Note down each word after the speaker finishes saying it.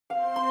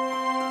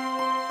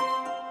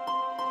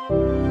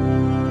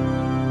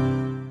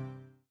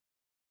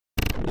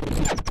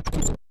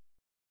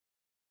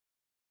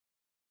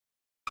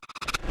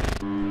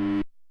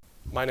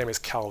My name is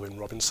Calvin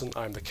Robinson.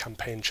 I'm the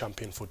campaign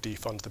champion for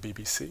Defund the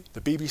BBC.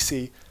 The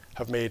BBC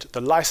have made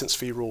the licence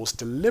fee rules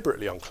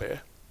deliberately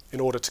unclear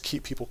in order to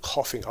keep people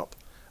coughing up,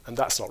 and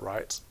that's not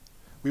right.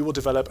 We will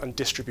develop and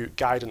distribute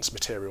guidance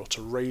material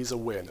to raise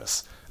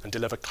awareness and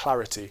deliver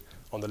clarity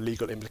on the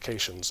legal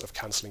implications of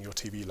cancelling your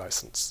TV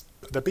licence.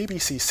 The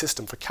BBC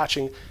system for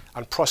catching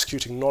and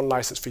prosecuting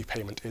non-licence fee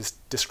payment is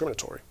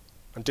discriminatory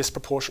and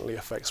disproportionately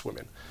affects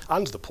women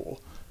and the poor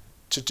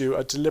to do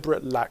a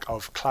deliberate lack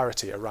of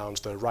clarity around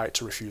the right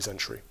to refuse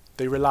entry.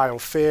 They rely on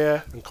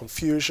fear and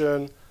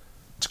confusion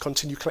to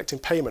continue collecting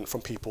payment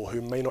from people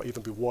who may not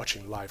even be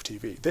watching live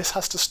TV. This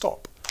has to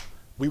stop.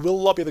 We will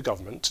lobby the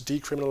government to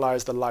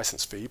decriminalise the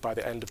licence fee by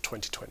the end of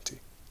 2020.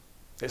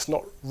 It's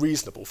not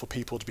reasonable for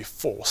people to be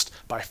forced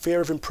by fear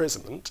of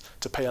imprisonment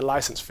to pay a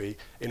licence fee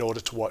in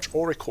order to watch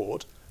or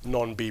record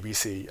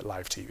non-BBC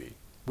live TV.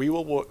 We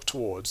will work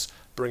towards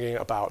bringing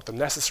about the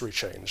necessary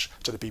change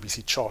to the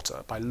BBC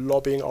Charter by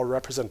lobbying our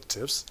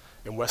representatives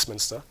in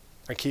Westminster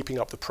and keeping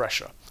up the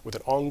pressure with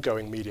an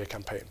ongoing media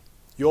campaign.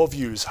 Your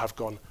views have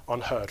gone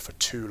unheard for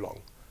too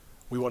long.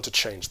 We want to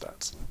change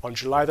that. On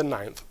July the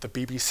 9th, the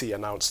BBC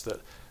announced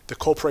that the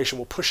corporation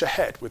will push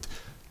ahead with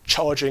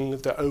charging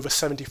the over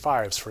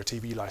 75s for a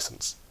TV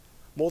licence.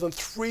 More than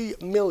 3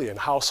 million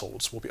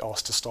households will be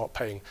asked to start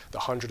paying the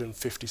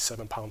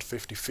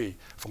 £157.50 fee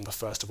from the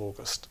 1st of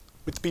August,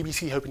 with the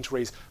BBC hoping to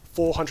raise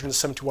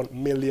 £471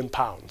 million.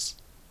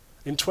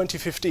 In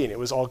 2015, it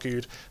was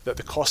argued that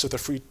the cost of the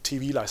free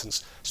TV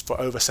licence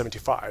for over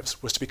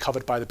 75s was to be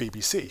covered by the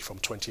BBC from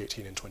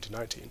 2018 and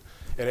 2019,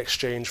 in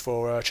exchange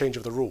for a change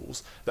of the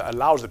rules that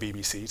allowed the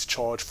BBC to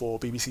charge for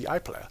BBC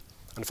iPlayer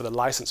and for the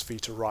licence fee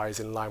to rise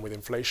in line with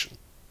inflation.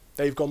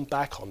 They've gone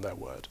back on their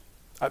word.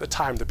 At the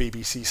time, the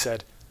BBC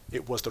said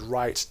it was the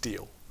right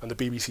deal, and the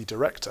BBC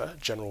director,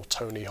 General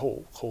Tony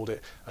Hall, called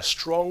it a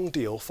strong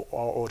deal for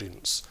our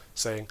audience,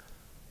 saying,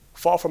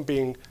 "Far from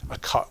being a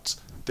cut,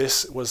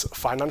 this was a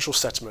financial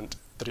settlement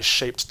that is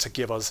shaped to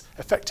give us,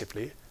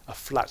 effectively, a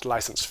flat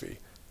licence fee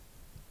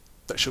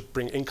that should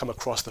bring income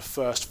across the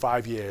first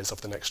 5 years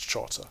of the next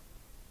charter.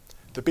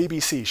 The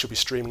BBC should be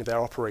streaming their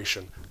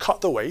operation.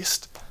 Cut the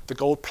waste, the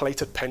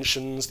gold-plated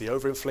pensions, the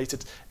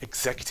overinflated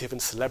executive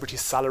and celebrity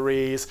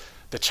salaries,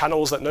 the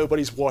channels that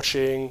nobody's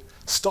watching.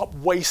 Stop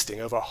wasting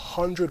over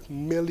 £100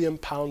 million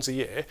a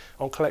year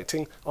on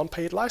collecting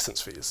unpaid licence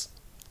fees."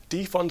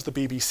 Defund the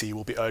BBC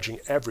will be urging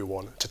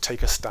everyone to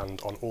take a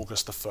stand on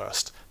August the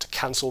 1st to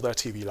cancel their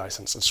TV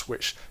licence and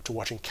switch to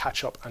watching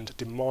catch-up and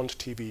demand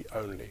TV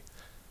only.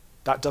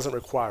 That doesn't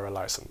require a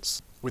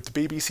licence. With the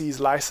BBC's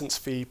licence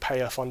fee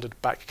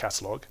payer-funded back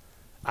catalogue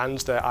and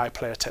their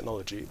iPlayer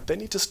technology, they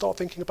need to start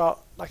thinking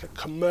about like a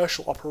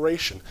commercial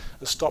operation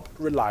and stop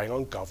relying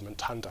on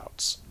government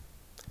handouts.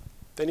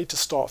 They need to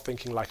start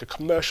thinking like a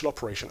commercial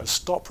operation and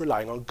stop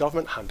relying on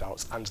government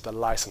handouts and the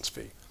licence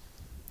fee.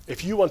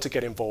 If you want to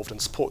get involved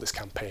and support this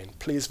campaign,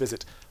 please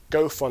visit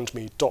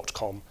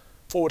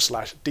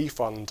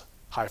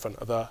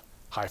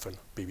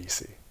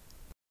gofundme.com/defund-the-BBC.